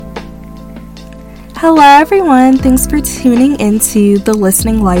Hello everyone, thanks for tuning into the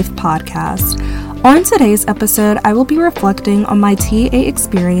Listening Life podcast. On today's episode, I will be reflecting on my TA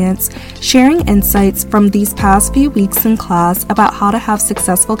experience, sharing insights from these past few weeks in class about how to have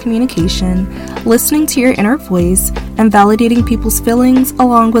successful communication, listening to your inner voice, and validating people's feelings,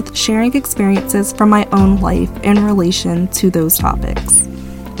 along with sharing experiences from my own life in relation to those topics.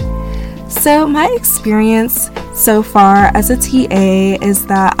 So my experience so far as a TA is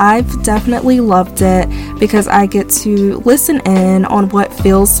that I've definitely loved it because I get to listen in on what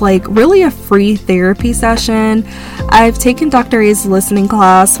feels like really a free therapy session. I've taken Dr. A's listening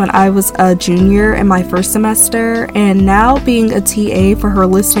class when I was a junior in my first semester, and now being a TA for her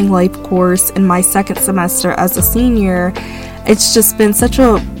Listening Life course in my second semester as a senior, it's just been such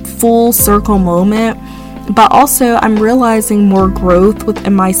a full circle moment. But also I'm realizing more growth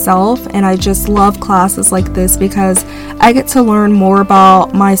within myself, and I just love classes like this because I get to learn more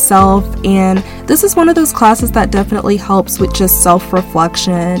about myself, and this is one of those classes that definitely helps with just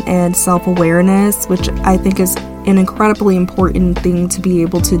self-reflection and self-awareness, which I think is an incredibly important thing to be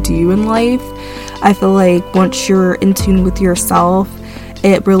able to do in life. I feel like once you're in tune with yourself,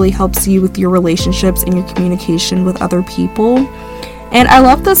 it really helps you with your relationships and your communication with other people. And I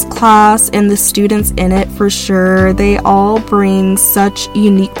love this class and the students in it for sure. They all bring such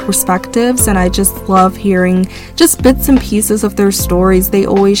unique perspectives, and I just love hearing just bits and pieces of their stories. They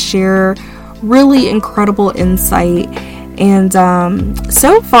always share really incredible insight. And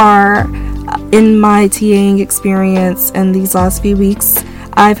so far in my TAing experience in these last few weeks,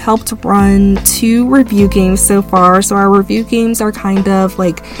 I've helped run 2 review games so far. So our review games are kind of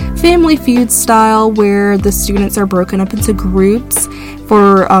like Family Feud style, where the students are broken up into groups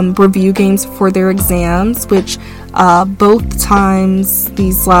for review games for their exams, which both times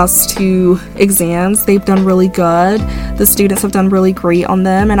these last 2 exams, they've done really good. The students have done really great on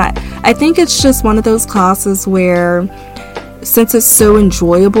them. And I think it's just one of those classes where, since it's so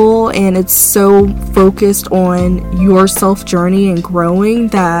enjoyable and it's so focused on your self journey and growing,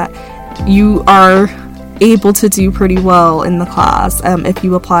 that you are able to do pretty well in the class if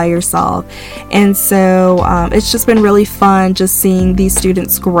you apply yourself. And so it's just been really fun just seeing these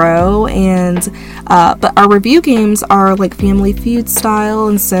students grow. And but our review games are like Family Feud style,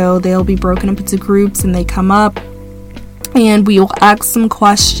 and so they'll be broken up into groups, and they come up and we will ask some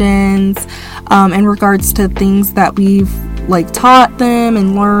questions in regards to things that we've taught them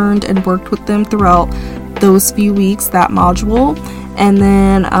and learned and worked with them throughout those few weeks, that module. And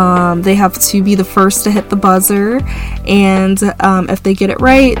then they have to be the first to hit the buzzer, and if they get it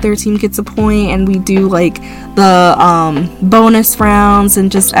right, their team gets a point, and we do the bonus rounds and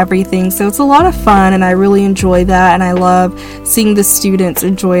just everything. So it's a lot of fun, and I really enjoy that, and I love seeing the students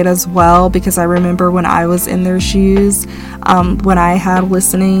enjoy it as well, because I remember when I was in their shoes when I had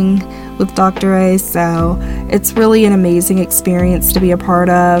listening with Dr. A. So it's really an amazing experience to be a part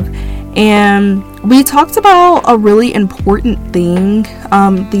of. And we talked about a really important thing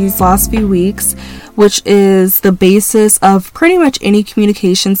these last few weeks, which is the basis of pretty much any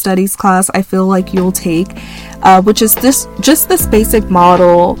communication studies class I feel like you'll take, which is this basic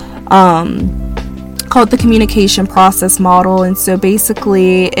model called the communication process model. And so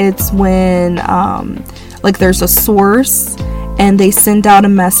basically it's when there's a source and they send out a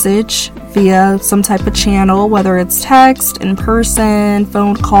message via some type of channel, whether it's text, in person,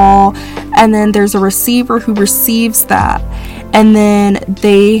 phone call, and then there's a receiver who receives that, and then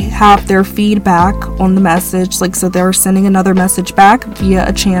they have their feedback on the message, so they're sending another message back via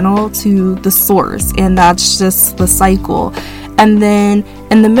a channel to the source, and that's just the cycle. And then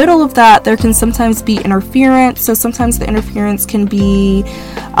in the middle of that, there can sometimes be interference. So sometimes the interference can be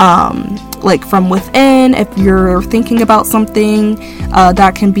from within. If you're thinking about something,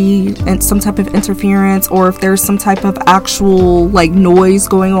 that can be some type of interference, or if there's some type of actual noise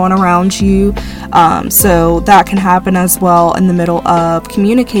going on around you. So that can happen as well in the middle of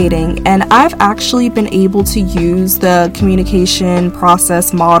communicating. And I've actually been able to use the communication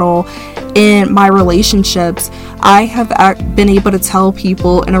process model in my relationships. I have been able to tell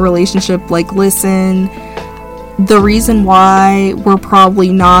people in a relationship, listen, the reason why we're probably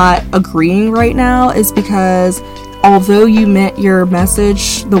not agreeing right now is because although you meant your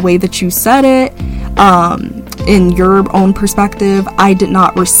message the way that you said it, in your own perspective, I did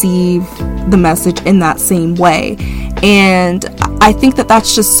not receive the message in that same way. And I think that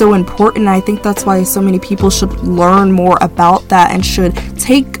that's just so important. I think that's why so many people should learn more about that and should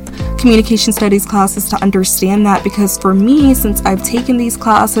take communication studies classes to understand that, because for me, since I've taken these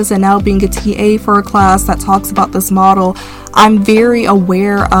classes and now being a TA for a class that talks about this model, I'm very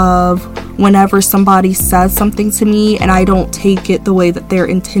aware of whenever somebody says something to me and I don't take it the way that they're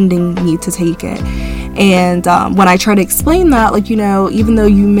intending me to take it. And when I try to explain that, like, even though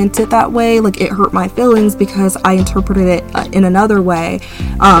you meant it that way, like, it hurt my feelings because I interpreted it in another way.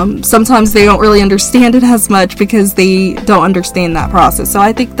 Sometimes they don't really understand it as much because they don't understand that process. So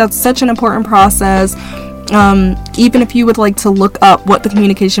I think that's such an important process. Even if you would like to look up what the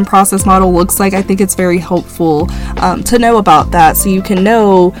communication process model looks like, I think it's very helpful to know about that, so you can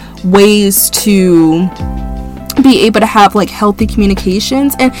know ways to be able to have like healthy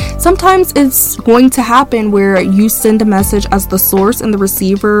communications. And sometimes it's going to happen where you send a message as the source and the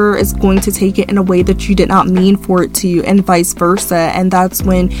receiver is going to take it in a way that you did not mean for it to, and vice versa. And that's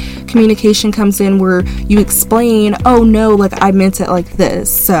when communication comes in, where you explain, oh no, like I meant it like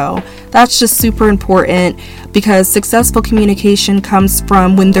this. So that's just super important, because successful communication comes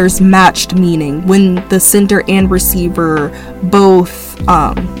from when there's matched meaning, when the sender and receiver both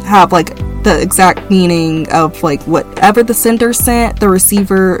have like the exact meaning of like whatever the sender sent, the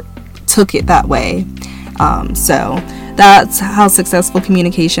receiver took it that way. So that's how successful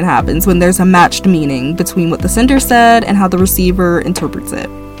communication happens, when there's a matched meaning between what the sender said and how the receiver interprets it.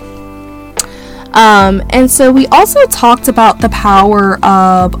 And so we also talked about the power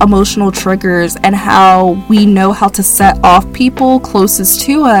of emotional triggers and how we know how to set off people closest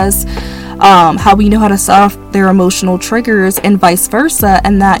to us, how we know how to set off their emotional triggers and vice versa,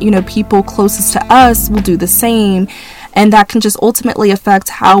 and that, people closest to us will do the same. And that can just ultimately affect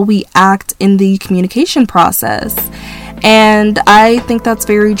how we act in the communication process. And I think that's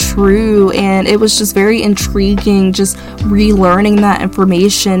very true, and it was just very intriguing just relearning that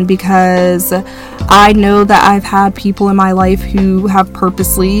information, because I know that I've had people in my life who have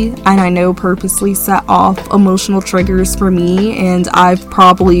purposely set off emotional triggers for me, and I've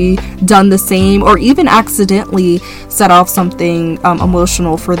probably done the same, or even accidentally set off something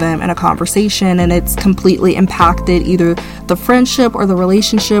emotional for them in a conversation, and it's completely impacted either the friendship or the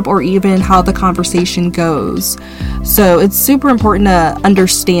relationship or even how the conversation goes. So it's super important to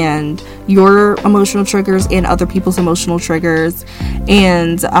understand your emotional triggers and other people's emotional triggers.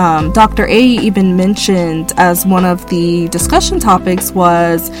 And Dr. A even mentioned as one of the discussion topics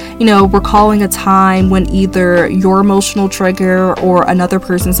was, recalling a time when either your emotional trigger or another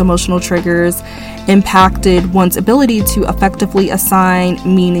person's emotional triggers impacted one's ability to effectively assign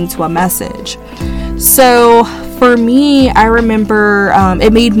meaning to a message. So for me, I remember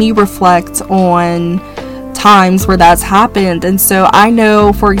it made me reflect on times where that's happened. And so I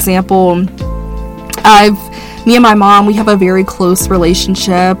know, for example, me and my mom, we have a very close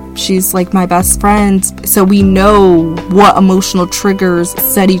relationship. She's like my best friend, so we know what emotional triggers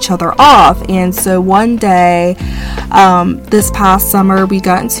set each other off. And so one day, this past summer, we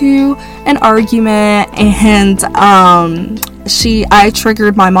got into an argument, and I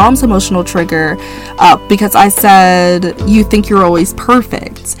triggered my mom's emotional trigger because I said, "You think you're always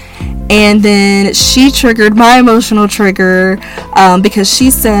perfect." And then she triggered my emotional trigger because she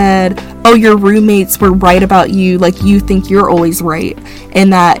said, "Oh, your roommates were right about you. Like, you think you're always right,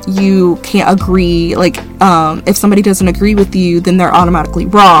 and that you can't agree. Like, if somebody doesn't agree with you, then they're automatically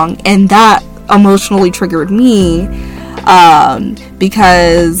wrong." And that emotionally triggered me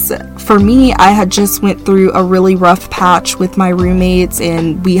because for me, I had just went through a really rough patch with my roommates,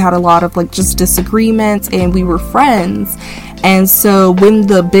 and we had a lot of like just disagreements, and we were friends. And so when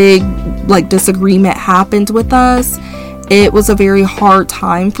the big like disagreement happened with us, it was a very hard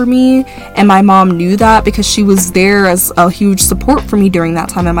time for me, and my mom knew that because she was there as a huge support for me during that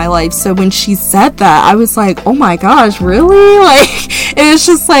time in my life. So when she said that, I was like, oh my gosh, really? Like, it was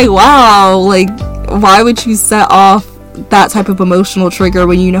just like, wow, like, why would you set off that type of emotional trigger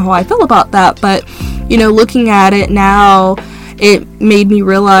when you know how I feel about that? But, looking at it now, it made me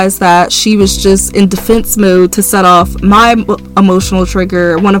realize that she was just in defense mode to set off my emotional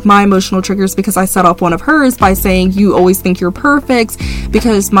trigger, one of my emotional triggers, because I set off one of hers by saying, "You always think you're perfect,"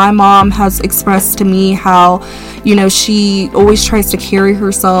 because my mom has expressed to me how, she always tries to carry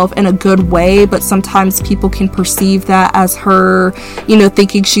herself in a good way, but sometimes people can perceive that as her,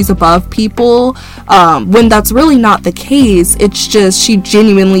 thinking she's above people, when that's really not the case. It's just she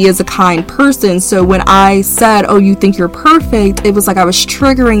genuinely is a kind person. So when I said, "Oh, you think you're perfect," it was like I was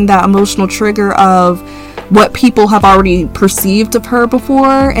triggering that emotional trigger of what people have already perceived of her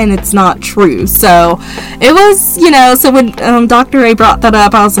before, and it's not true. So it was, so when Dr. A brought that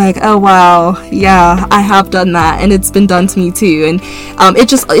up, I was like, oh wow, yeah, I have done that, and it's been done to me too. And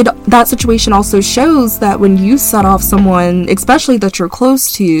that situation also shows that when you set off someone, especially that you're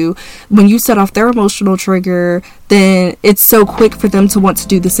close to, when you set off their emotional trigger, then it's so quick for them to want to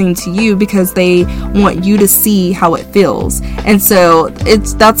do the same to you because they want you to see how it feels. And so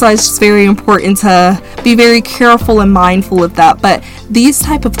that's why it's just very important to be very careful and mindful of that. But these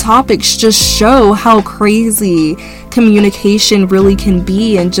type of topics just show how crazy communication really can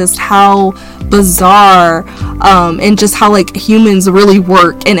be, and just how bizarre and just how like humans really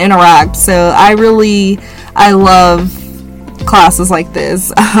work and interact. So I love classes like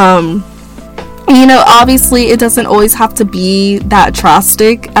this. Obviously it doesn't always have to be that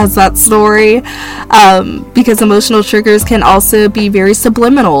drastic as that story, because emotional triggers can also be very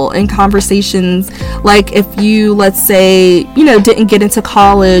subliminal in conversations. Like if you, let's say, didn't get into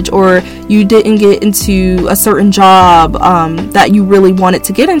college, or you didn't get into a certain job that you really wanted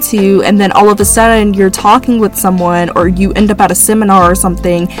to get into, and then all of a sudden you're talking with someone, or you end up at a seminar or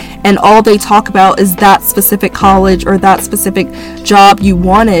something, and all they talk about is that specific college or that specific job you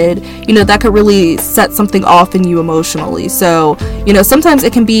wanted, that could really set something off in you emotionally. So sometimes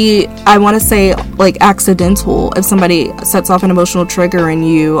it can be, I want to say, like accidental if somebody sets off an emotional trigger in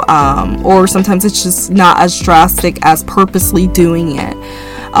you, or sometimes it's just not as drastic as purposely doing it.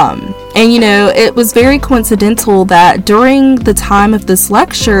 It was very coincidental that during the time of this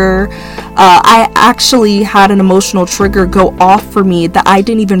lecture, I actually had an emotional trigger go off for me that I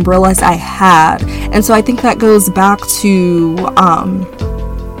didn't even realize I had. And so I think that goes back to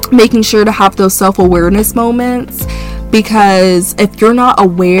making sure to have those self-awareness moments, because if you're not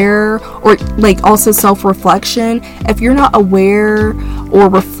aware, or like also self-reflection, if you're not aware or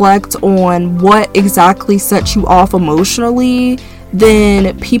reflect on what exactly sets you off emotionally,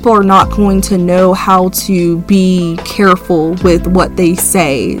 then people are not going to know how to be careful with what they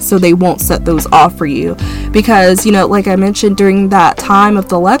say, so they won't set those off for you. Because, like I mentioned, during that time of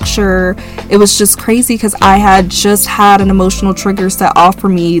the lecture, it was just crazy because I had just had an emotional trigger set off for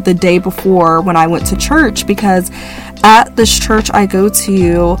me the day before when I went to church. Because at this church I go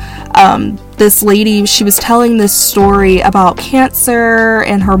to, this lady, she was telling this story about cancer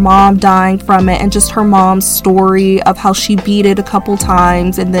and her mom dying from it, and just her mom's story of how she beat it a couple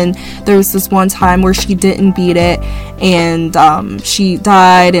times, and then there was this one time where she didn't beat it, and she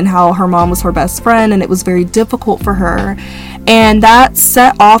died, and how her mom was her best friend, and it was very difficult for her. And that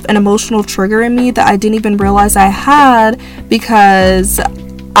set off an emotional trigger in me that I didn't even realize I had, because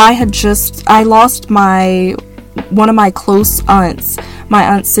I lost one of my close aunts, my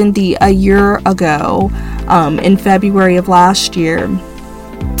Aunt Cindy, a year ago, in February of last year.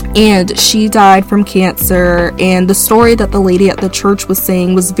 And she died from cancer, and the story that the lady at the church was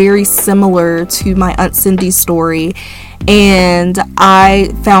saying was very similar to my Aunt Cindy's story. And I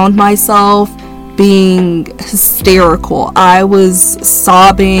found myself being hysterical. I was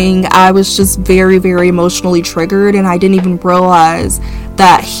sobbing. I was just very, very emotionally triggered, and I didn't even realize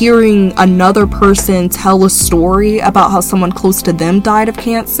that hearing another person tell a story about how someone close to them died of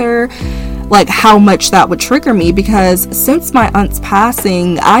cancer, like how much that would trigger me. Because since my aunt's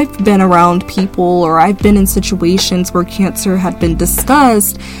passing, I've been around people, or I've been in situations where cancer had been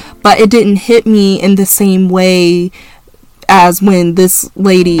discussed, but it didn't hit me in the same way as when this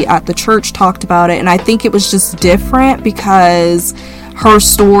lady at the church talked about it. And I think it was just different because her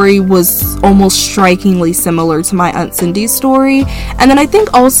story was almost strikingly similar to my Aunt Cindy's story. And then I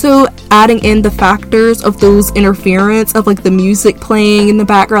think also adding in the factors of those interference of like the music playing in the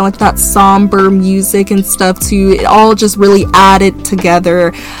background, like that somber music and stuff too, it all just really added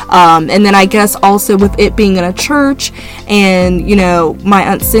together. And then I guess also with it being in a church, and my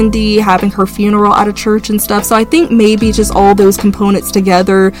Aunt Cindy having her funeral at a church and stuff, so I think maybe just all those components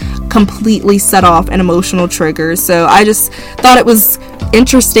together completely set off an emotional trigger. So I just thought it was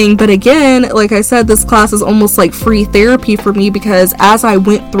interesting. But again, like I said, this class is almost like free therapy for me, because as I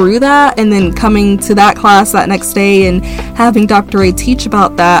went through that and then coming to that class that next day and having Dr. A teach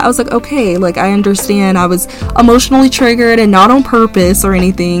about that, I was like, okay, like I understand I was emotionally triggered and not on purpose or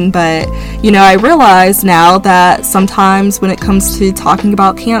anything. But I realize now that sometimes when it comes to talking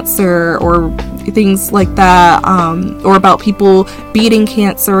about cancer or things like that, or about people beating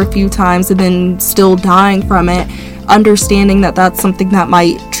cancer a few times and then still dying from it, understanding that that's something that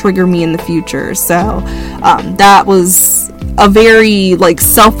might trigger me in the future. So that was a very like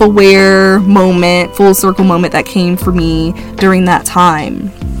self-aware moment, full circle moment that came for me during that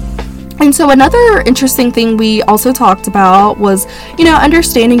time. And so another interesting thing we also talked about was,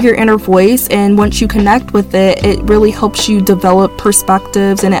 understanding your inner voice. And once you connect with it, it really helps you develop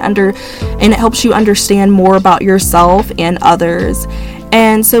perspectives, and it helps you understand more about yourself and others.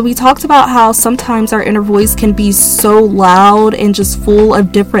 And so we talked about how sometimes our inner voice can be so loud and just full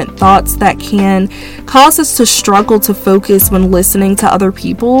of different thoughts that can cause us to struggle to focus when listening to other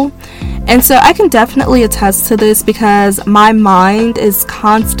people. And so I can definitely attest to this, because my mind is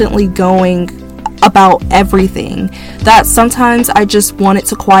constantly going about everything, that sometimes I just want it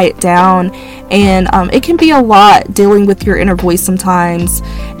to quiet down. And it can be a lot dealing with your inner voice sometimes.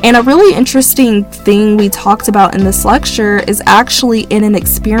 And a really interesting thing we talked about in this lecture is actually in an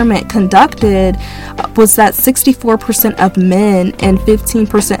experiment conducted, was that 64% of men and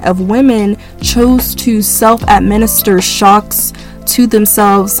 15% of women chose to self-administer shocks to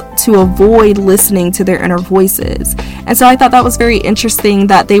themselves to avoid listening to their inner voices. And so I thought that was very interesting,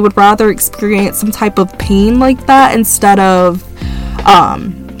 that they would rather experience some type of pain like that instead of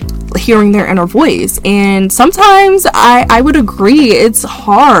hearing their inner voice. And sometimes I would agree, it's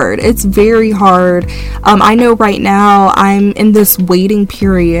hard. It's very hard. I know right now I'm in this waiting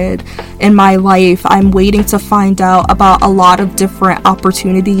period in my life. I'm waiting to find out about a lot of different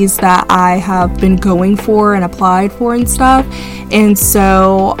opportunities that I have been going for and applied for and stuff. And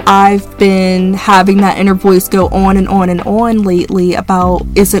so I've been having that inner voice go on and on and on lately about,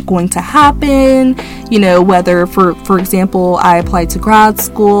 is it going to happen? You know, whether for example, I applied to grad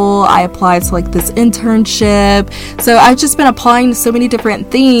school, I applied to like this internship. So I've just been applying to so many different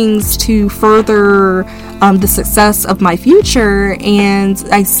things to further the success of my future, and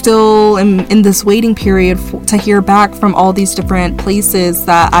I still am in this waiting period to hear back from all these different places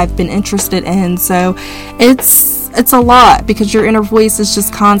that I've been interested in. So it's a lot, because your inner voice is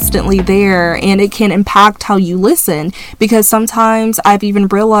just constantly there, and it can impact how you listen, because sometimes I've even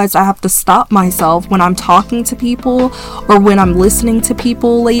realized I have to stop myself when I'm talking to people or when I'm listening to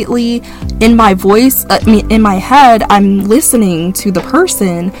people lately. In my voice, in my head, I'm listening to the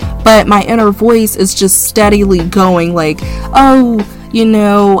person, but my inner voice is just steadily going like, oh, you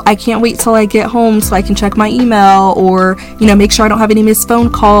know, I can't wait till I get home so I can check my email, or, you know, make sure I don't have any missed phone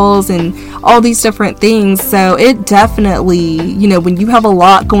calls and all these different things. So it definitely, you know, when you have a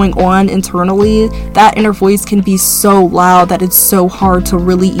lot going on internally, that inner voice can be so loud that it's so hard to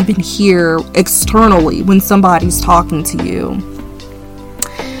really even hear externally when somebody's talking to you.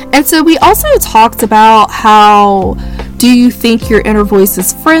 And so we also talked about how, do you think your inner voice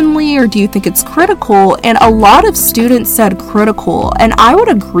is friendly, or do you think it's critical? And a lot of students said critical, and I would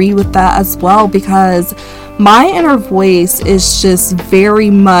agree with that as well, because my inner voice is just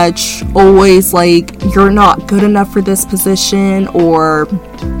very much always like, you're not good enough for this position, or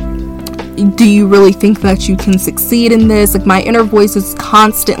do you really think that you can succeed in this? Like, my inner voice is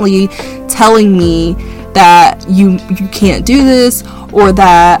constantly telling me that you can't do this, or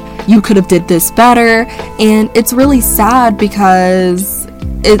that you could have did this better. And it's really sad, because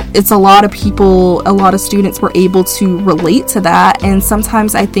it's a lot of people, a lot of students were able to relate to that. And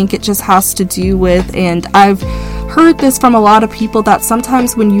sometimes I think it just has to do with, and I've heard this from a lot of people, that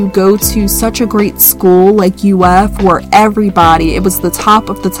sometimes when you go to such a great school like UF, where everybody, it was the top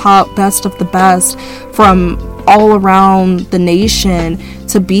of the top, best of the best from all around the nation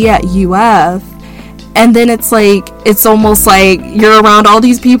to be at UF, and then it's like, it's almost like you're around all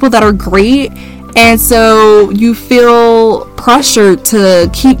these people that are great, and so you feel pressured to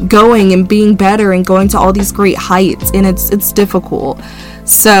keep going and being better and going to all these great heights, and it's difficult.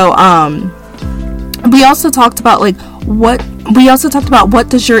 So we also talked about what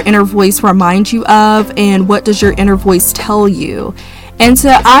does your inner voice remind you of, and what does your inner voice tell you? And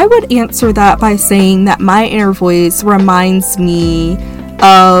so I would answer that by saying that my inner voice reminds me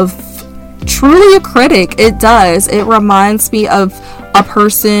of truly a critic. It does. It reminds me of a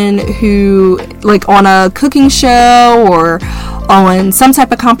person who, like on a cooking show or on some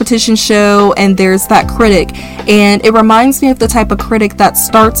type of competition show, and there's that critic, and it reminds me of the type of critic that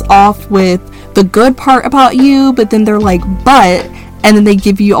starts off with the good part about you, but then they're like, and then they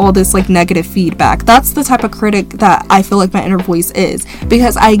give you all this like negative feedback. That's the type of critic that I feel like my inner voice is,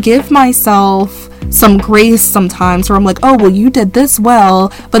 because I give myself some grace sometimes where I'm like, oh, well, you did this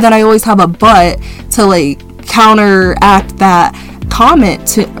well, but then I always have a but to like counteract that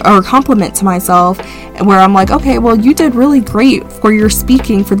comment or compliment to myself, where I'm like, okay, well, you did really great for your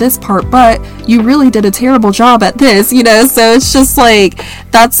speaking for this part, but you really did a terrible job at this, you know. So it's just like,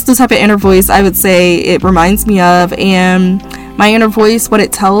 that's the type of inner voice I would say it reminds me of. And my inner voice, what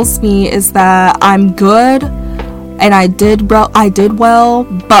it tells me is that I'm good, and I did well,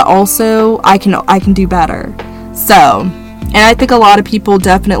 but also I can do better. So, and I think a lot of people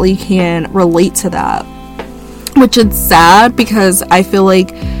definitely can relate to that, which is sad, because I feel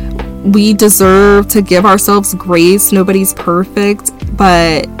like we deserve to give ourselves grace. Nobody's perfect,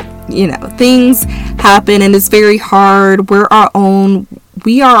 but you know, things happen, and it's very hard. We are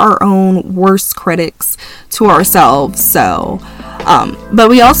our own worst critics to ourselves. So but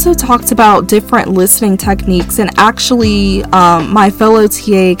we also talked about different listening techniques, and actually my fellow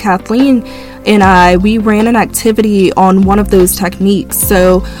TA Kathleen and we ran an activity on one of those techniques.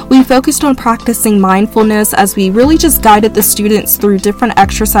 So we focused on practicing mindfulness as we really just guided the students through different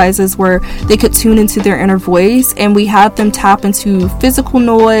exercises where they could tune into their inner voice, and we had them tap into physical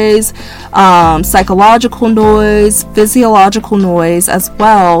noise, psychological noise, physiological noise as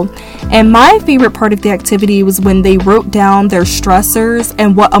well. And my favorite part of the activity was when they wrote down their stressors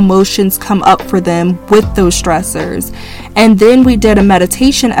and what emotions come up for them with those stressors. And then we did a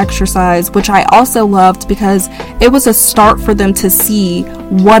meditation exercise, which I also loved because it was a start for them to see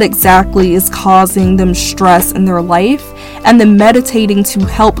what exactly is causing them stress in their life, and then meditating to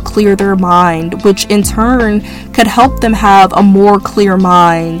help clear their mind, which in turn could help them have a more clear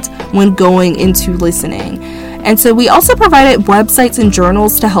mind when going into listening. And so we also provided websites and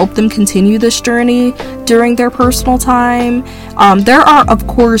journals to help them continue this journey during their personal time. There are, of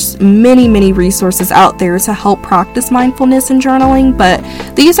course, many resources out there to help practice mindfulness and journaling, but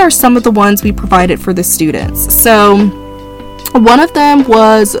these are some of the ones we provided for the students. So one of them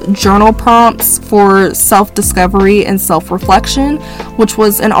was journal prompts for self-discovery and self-reflection, which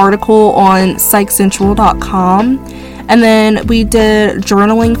was an article on psychcentral.com. And then we did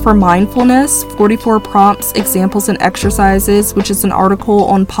journaling for mindfulness, 44 prompts, examples, and exercises, which is an article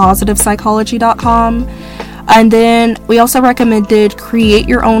on positivepsychology.com. And then we also recommended Create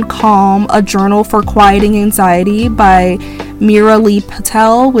Your Own Calm, a journal for quieting anxiety by Mira Lee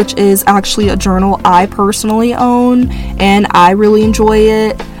Patel, which is actually a journal I personally own and I really enjoy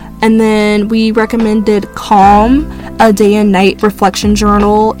it. And then we recommended Calm, a day and night reflection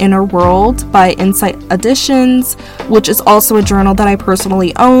journal, Inner World by Insight Editions, which is also a journal that I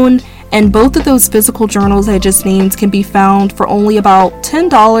personally own. And both of those physical journals I just named can be found for only about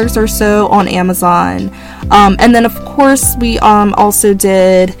 $10 or so on Amazon. And then, of course, we also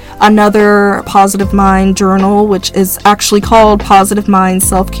did another Positive Mind journal, which is actually called Positive Mind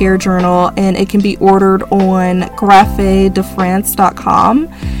Self-Care Journal, and it can be ordered on graphedefrance.com.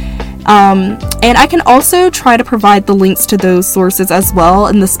 And I can also try to provide the links to those sources as well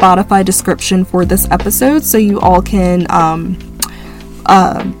in the Spotify description for this episode, so you all can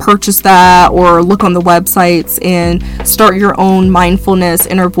purchase that or look on the websites and start your own mindfulness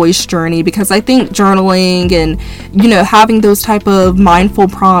inner voice journey, because I think journaling and having those type of mindful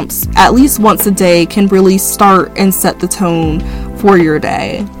prompts at least once a day can really start and set the tone for your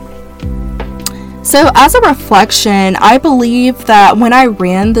day. So as a reflection, I believe that when I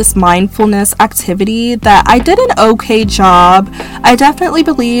ran this mindfulness activity that I did an okay job. I definitely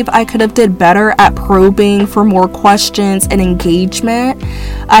believe I could have did better at probing for more questions and engagement.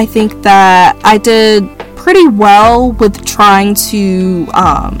 I think that I did pretty well with trying to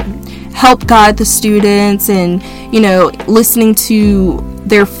help guide the students and, listening to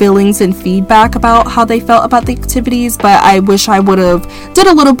their feelings and feedback about how they felt about the activities, but I wish I would have did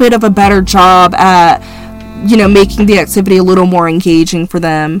a little bit of a better job at, making the activity a little more engaging for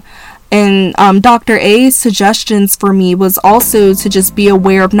them. And Dr. A's suggestions for me was also to just be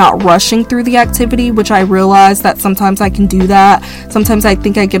aware of not rushing through the activity, which I realize that sometimes I can do that. Sometimes I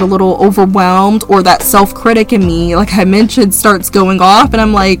think I get a little overwhelmed, or that self-critic in me, like I mentioned, starts going off, and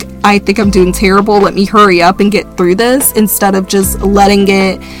I'm like, I think I'm doing terrible, let me hurry up and get through this, instead of just letting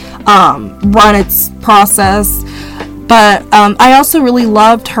it run its process. But I also really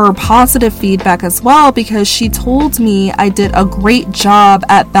loved her positive feedback as well, because she told me I did a great job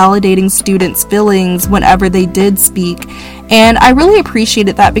at validating students' feelings whenever they did speak. And I really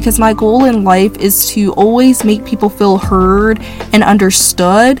appreciated that, because my goal in life is to always make people feel heard and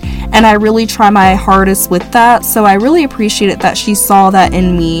understood. And I really try my hardest with that. So I really appreciated that she saw that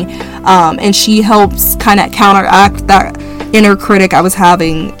in me. And she helps kind of counteract that inner critic I was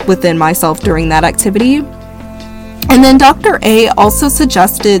having within myself during that activity. And then Dr. A also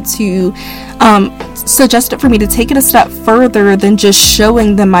suggested for me to take it a step further than just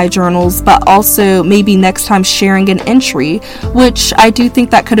showing them my journals, but also maybe next time sharing an entry, which I do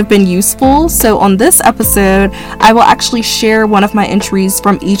think that could have been useful. So on this episode, I will actually share one of my entries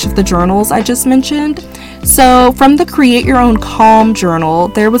from each of the journals I just mentioned. So from the Create Your Own Calm journal,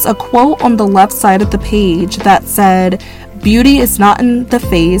 there was a quote on the left side of the page that said, "Beauty is not in the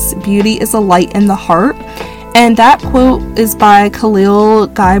face, beauty is a light in the heart." And that quote is by Khalil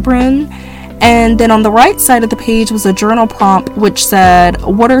Gibran. And then on the right side of the page was a journal prompt which said,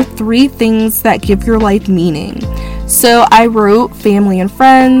 "What are 3 things that give your life meaning?" So I wrote family and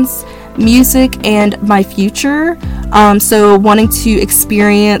friends, music, and my future. So wanting to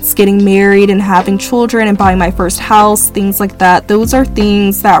experience getting married and having children and buying my first house, things like that. Those are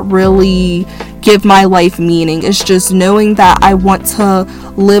things that really give my life meaning. It's just knowing that I want to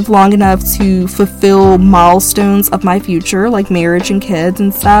live long enough to fulfill milestones of my future, like marriage and kids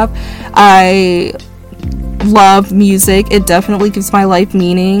and stuff. I love music. It definitely gives my life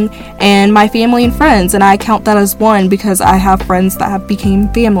meaning, and my family and friends, and I count that as one because I have friends that have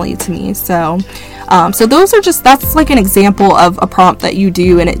became family to me. So those are just, that's like an example of a prompt that you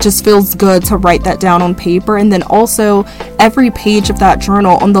do, and it just feels good to write that down on paper. And then also every page of that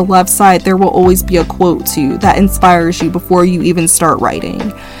journal, on the left side there will always be a quote too that inspires you before you even start writing.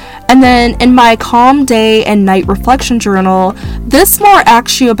 And then in my calm day and night reflection journal, this more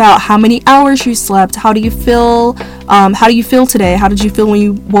asks you about how many hours you slept, how do you feel today, how did you feel when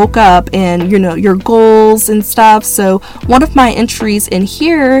you woke up, and your goals and stuff. So one of my entries in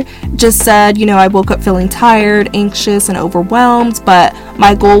here just said, I woke up feeling tired, anxious, and overwhelmed, but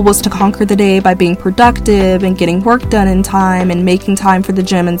my goal was to conquer the day by being productive and getting work done in time and making time for the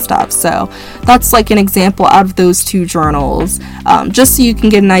gym and stuff. So that's like an example out of those two journals, just so you can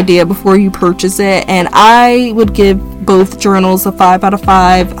get an idea before you purchase it. And I would give both journals a 5 out of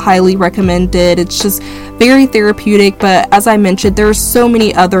 5, highly recommended. It's just very therapeutic, but as I mentioned, there are so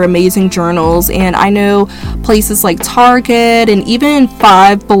many other amazing journals, and I know places like Target and even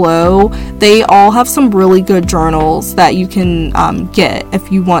Five Below, they all have some really good journals that you can get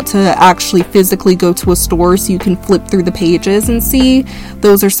if you want to actually physically go to a store so you can flip through the pages and see.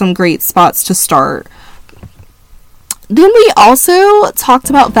 Those are some great spots to start. Then we also talked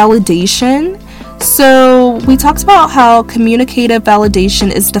about validation. So we talked about how communicative validation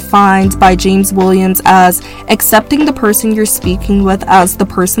is defined by James Williams as accepting the person you're speaking with as the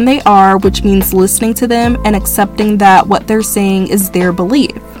person they are, which means listening to them and accepting that what they're saying is their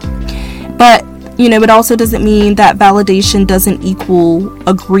belief. But, it also doesn't mean that validation doesn't equal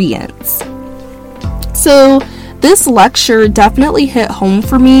agreement. So this lecture definitely hit home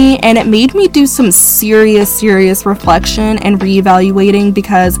for me, and it made me do some serious reflection and reevaluating,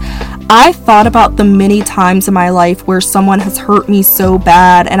 because I thought about the many times in my life where someone has hurt me so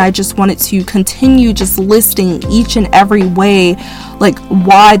bad, and I just wanted to continue just listing each and every way like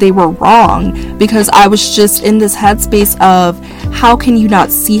why they were wrong, because I was just in this headspace of how can you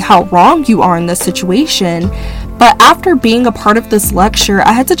not see how wrong you are in this situation. But after being a part of this lecture,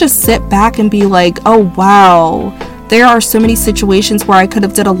 I had to just sit back and be like, oh wow, there are so many situations where I could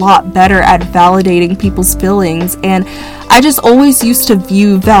have did a lot better at validating people's feelings. And I just always used to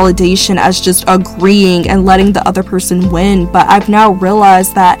view validation as just agreeing and letting the other person win. But I've now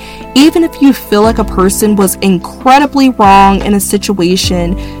realized that even if you feel like a person was incredibly wrong in a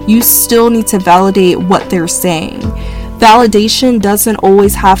situation, you still need to validate what they're saying. Validation doesn't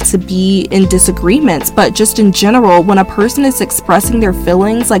always have to be in disagreements, but just in general, when a person is expressing their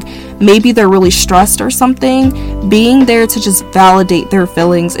feelings, like maybe they're really stressed or something, being there to just validate their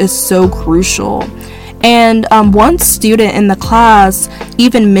feelings is so crucial. And one student in the class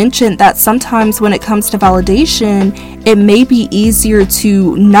even mentioned that sometimes when it comes to validation, it may be easier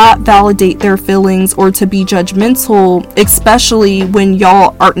to not validate their feelings or to be judgmental, especially when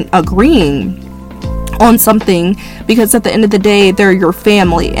y'all aren't agreeing on something, because at the end of the day, they're your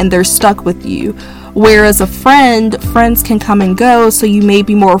family and they're stuck with you. Whereas friends can come and go, so you may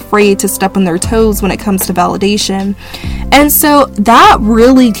be more afraid to step on their toes when it comes to validation. And so that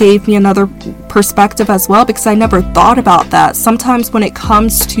really gave me another perspective as well, because I never thought about that. Sometimes when it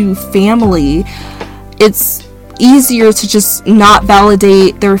comes to family, it's easier to just not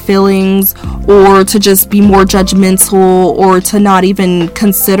validate their feelings, or to just be more judgmental, or to not even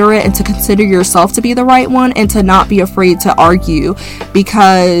consider it, and to consider yourself to be the right one, and to not be afraid to argue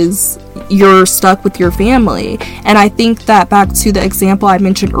because you're stuck with your family. And I think that back to the example I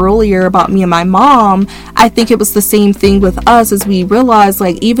mentioned earlier about me and my mom, I think it was the same thing with us, as we realized,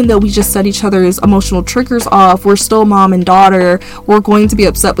 like, even though we just set each other's emotional triggers off, we're still mom and daughter. We're going to be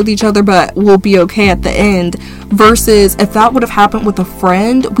upset with each other, but we'll be okay at the end. Versus if that would have happened with a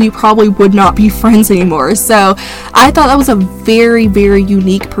friend, we probably would not be friends anymore. So I thought that was a very, very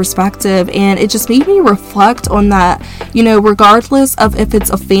unique perspective, and it just made me reflect on that, regardless of if it's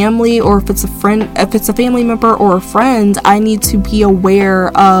a family or if it's a friend, if it's a family member or a friend, I need to be aware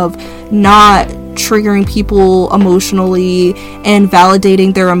of not triggering people emotionally and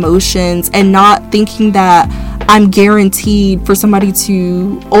validating their emotions, and not thinking that I'm guaranteed for somebody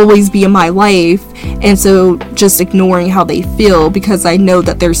to always be in my life, and so just ignoring how they feel because I know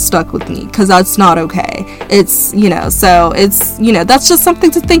that they're stuck with me, because that's not okay. It's, so it's, that's just something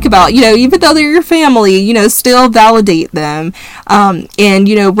to think about, even though they're your family, still validate them. And,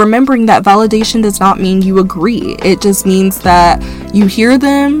 remembering that validation does not mean you agree. It just means that you hear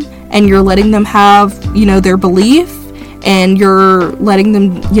them and you're letting them have, their belief, and you're letting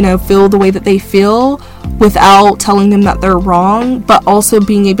them, feel the way that they feel without telling them that they're wrong, but also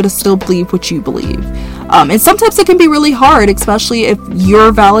being able to still believe what you believe. And sometimes it can be really hard, especially if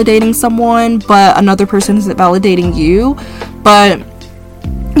you're validating someone, but another person isn't validating you. But,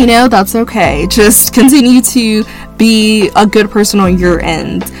 that's okay. Just continue to be a good person on your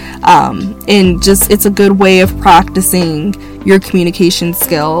end. And just, it's a good way of practicing your communication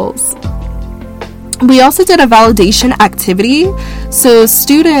skills. We also did a validation activity. So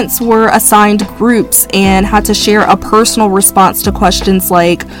students were assigned groups and had to share a personal response to questions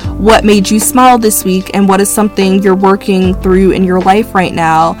like, what made you smile this week, and what is something you're working through in your life right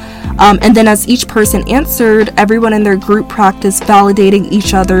now? And then as each person answered, everyone in their group practiced validating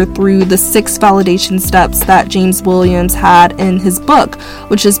each other through the 6 validation steps that James Williams had in his book,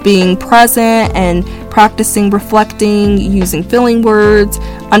 which is being present and practicing reflecting, using filling words,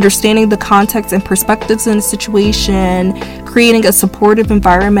 understanding the context and perspectives in a situation, creating a supportive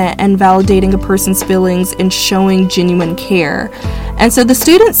environment, and validating a person's feelings and showing genuine care. And so the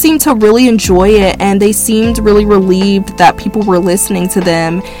students seemed to really enjoy it, and they seemed really relieved that people were listening to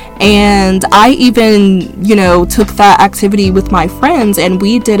them. And I even, took that activity with my friends, and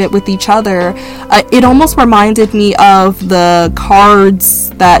we did it with each other. It almost reminded me of the cards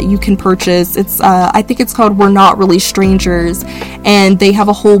that you can purchase. I think it's called We're Not Really Strangers, and they have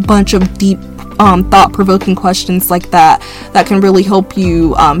a whole bunch of deep thought-provoking questions like that can really help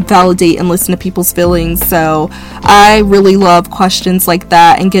you validate and listen to people's feelings. So I really love questions like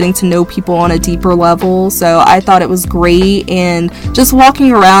that and getting to know people on a deeper level. So I thought it was great, and just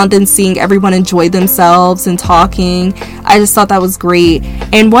walking around and seeing everyone enjoy themselves and talking, I just thought that was great.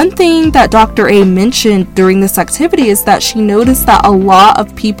 And one thing that Dr. A mentioned during this activity is that she noticed that a lot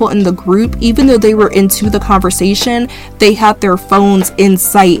of people in the group, even though they were into the conversation, they had their phones in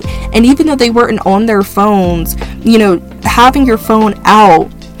sight. And even though they weren't on their phones, having your phone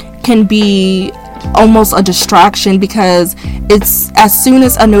out can be almost a distraction, because it's, as soon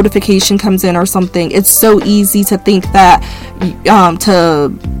as a notification comes in or something, it's so easy to think that to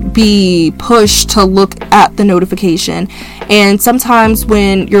be pushed to look at the notification. And sometimes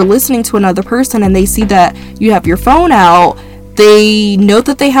when you're listening to another person and they see that you have your phone out, they know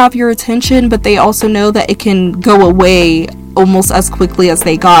that they have your attention, but they also know that it can go away almost as quickly as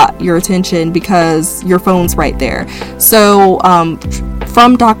they got your attention because your phone's right there. So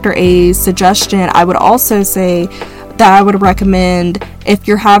from Dr. A's suggestion, I would also say that I would recommend, if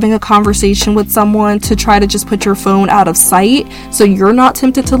you're having a conversation with someone, to try to just put your phone out of sight so you're not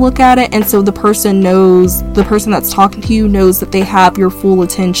tempted to look at it, and so the person that's talking to you knows that they have your full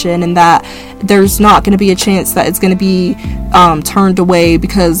attention, and that there's not going to be a chance that it's going to be turned away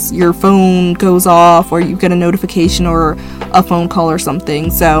because your phone goes off or you get a notification or a phone call or something.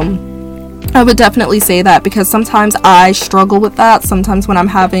 So I would definitely say that, because sometimes I struggle with that. Sometimes when I'm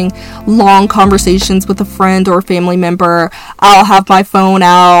having long conversations with a friend or a family member, I'll have my phone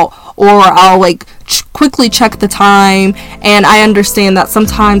out, or I'll quickly check the time, and I understand that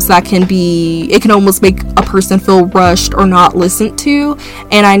sometimes it can almost make a person feel rushed or not listened to.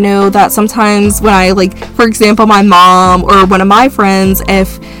 And I know that sometimes when for example, my mom or one of my friends,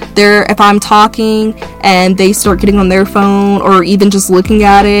 if I'm talking and they start getting on their phone or even just looking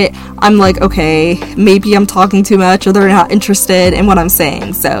at it, I'm like, okay, maybe I'm talking too much, or they're not interested in what I'm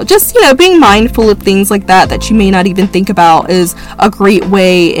saying. So just, being mindful of things like that you may not even think about is a great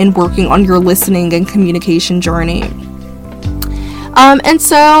way in working on your listening and communication journey. And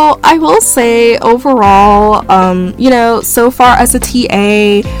so I will say overall, so far as a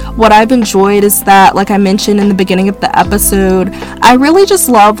TA, what I've enjoyed is that, like I mentioned in the beginning of the episode, I really just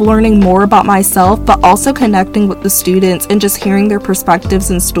love learning more about myself, but also connecting with the students and just hearing their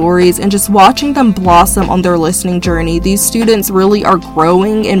perspectives and stories and just watching them blossom on their listening journey. These students really are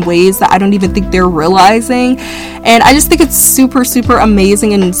growing in ways that I don't even think they're realizing. And I just think it's super, super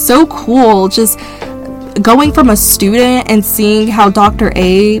amazing and so cool, just going from a student and seeing how Dr.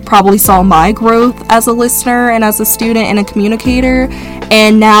 A probably saw my growth as a listener and as a student and a communicator,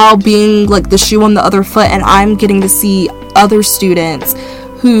 and now being the shoe on the other foot, and I'm getting to see other students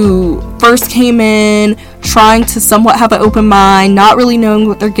who first came in trying to somewhat have an open mind, not really knowing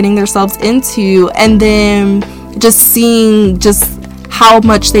what they're getting themselves into, and then just seeing how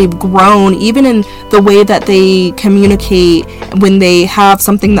much they've grown, even in the way that they communicate when they have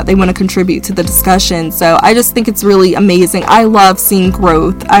something that they want to contribute to the discussion. So I just think it's really amazing. I love seeing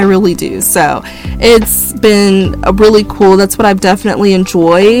growth. I really do. So it's been really cool. That's what I've definitely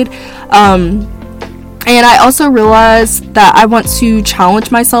enjoyed. And I also realized that I want to challenge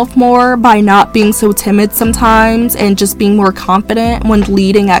myself more by not being so timid sometimes and just being more confident when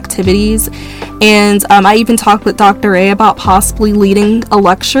leading activities. And I even talked with Dr. A about possibly leading a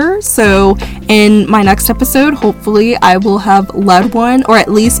lecture. So in my next episode, hopefully I will have led one, or at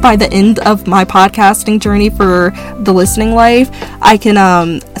least by the end of my podcasting journey for The Listening Life, I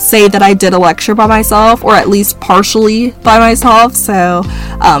can say that I did a lecture by myself, or at least partially by myself. So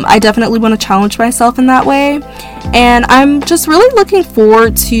I definitely want to challenge myself in that way. And I'm just really looking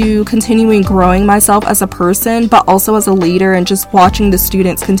forward to continuing growing myself as a person, but also as a leader, and just watching the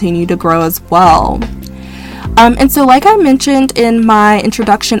students continue to grow as well. And so, like I mentioned in my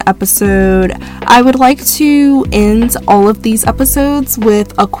introduction episode, I would like to end all of these episodes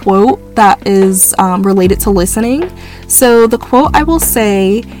with a quote that is related to listening. So the quote I will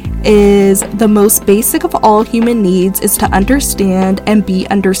say is, "The most basic of all human needs is to understand and be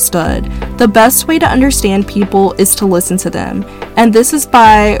understood. The best way to understand people is to listen to them." And this is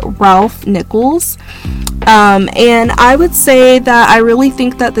by Ralph Nichols. And I would say that I really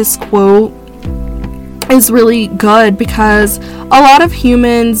think that this quote is really good, because a lot of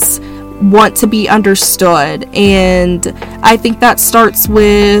humans want to be understood, and I think that starts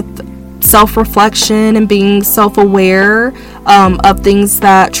with self-reflection and being self-aware of things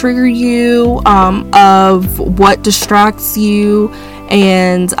that trigger you, of what distracts you,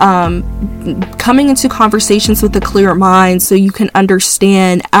 and coming into conversations with a clear mind so you can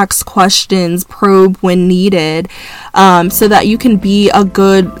understand, ask questions, probe when needed, so that you can be a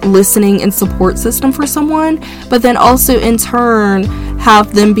good listening and support system for someone, but then also in turn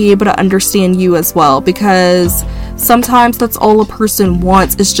have them be able to understand you as well, because sometimes that's all a person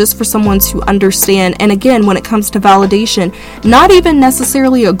wants, is just for someone to understand. And again, when it comes to validation, not even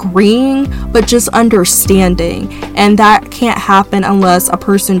necessarily agreeing, but just understanding. And that can't happen unless a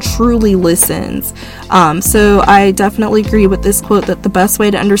person truly listens. So I definitely agree with this quote, that the best way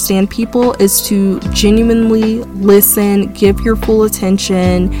to understand people is to genuinely listen, give your full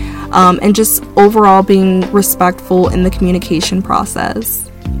attention, and just overall being respectful in the communication process.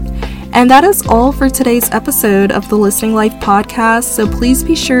 And that is all for today's episode of the Listening Life podcast. So please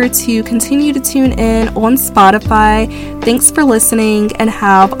be sure to continue to tune in on Spotify. Thanks for listening, and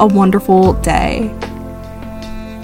have a wonderful day.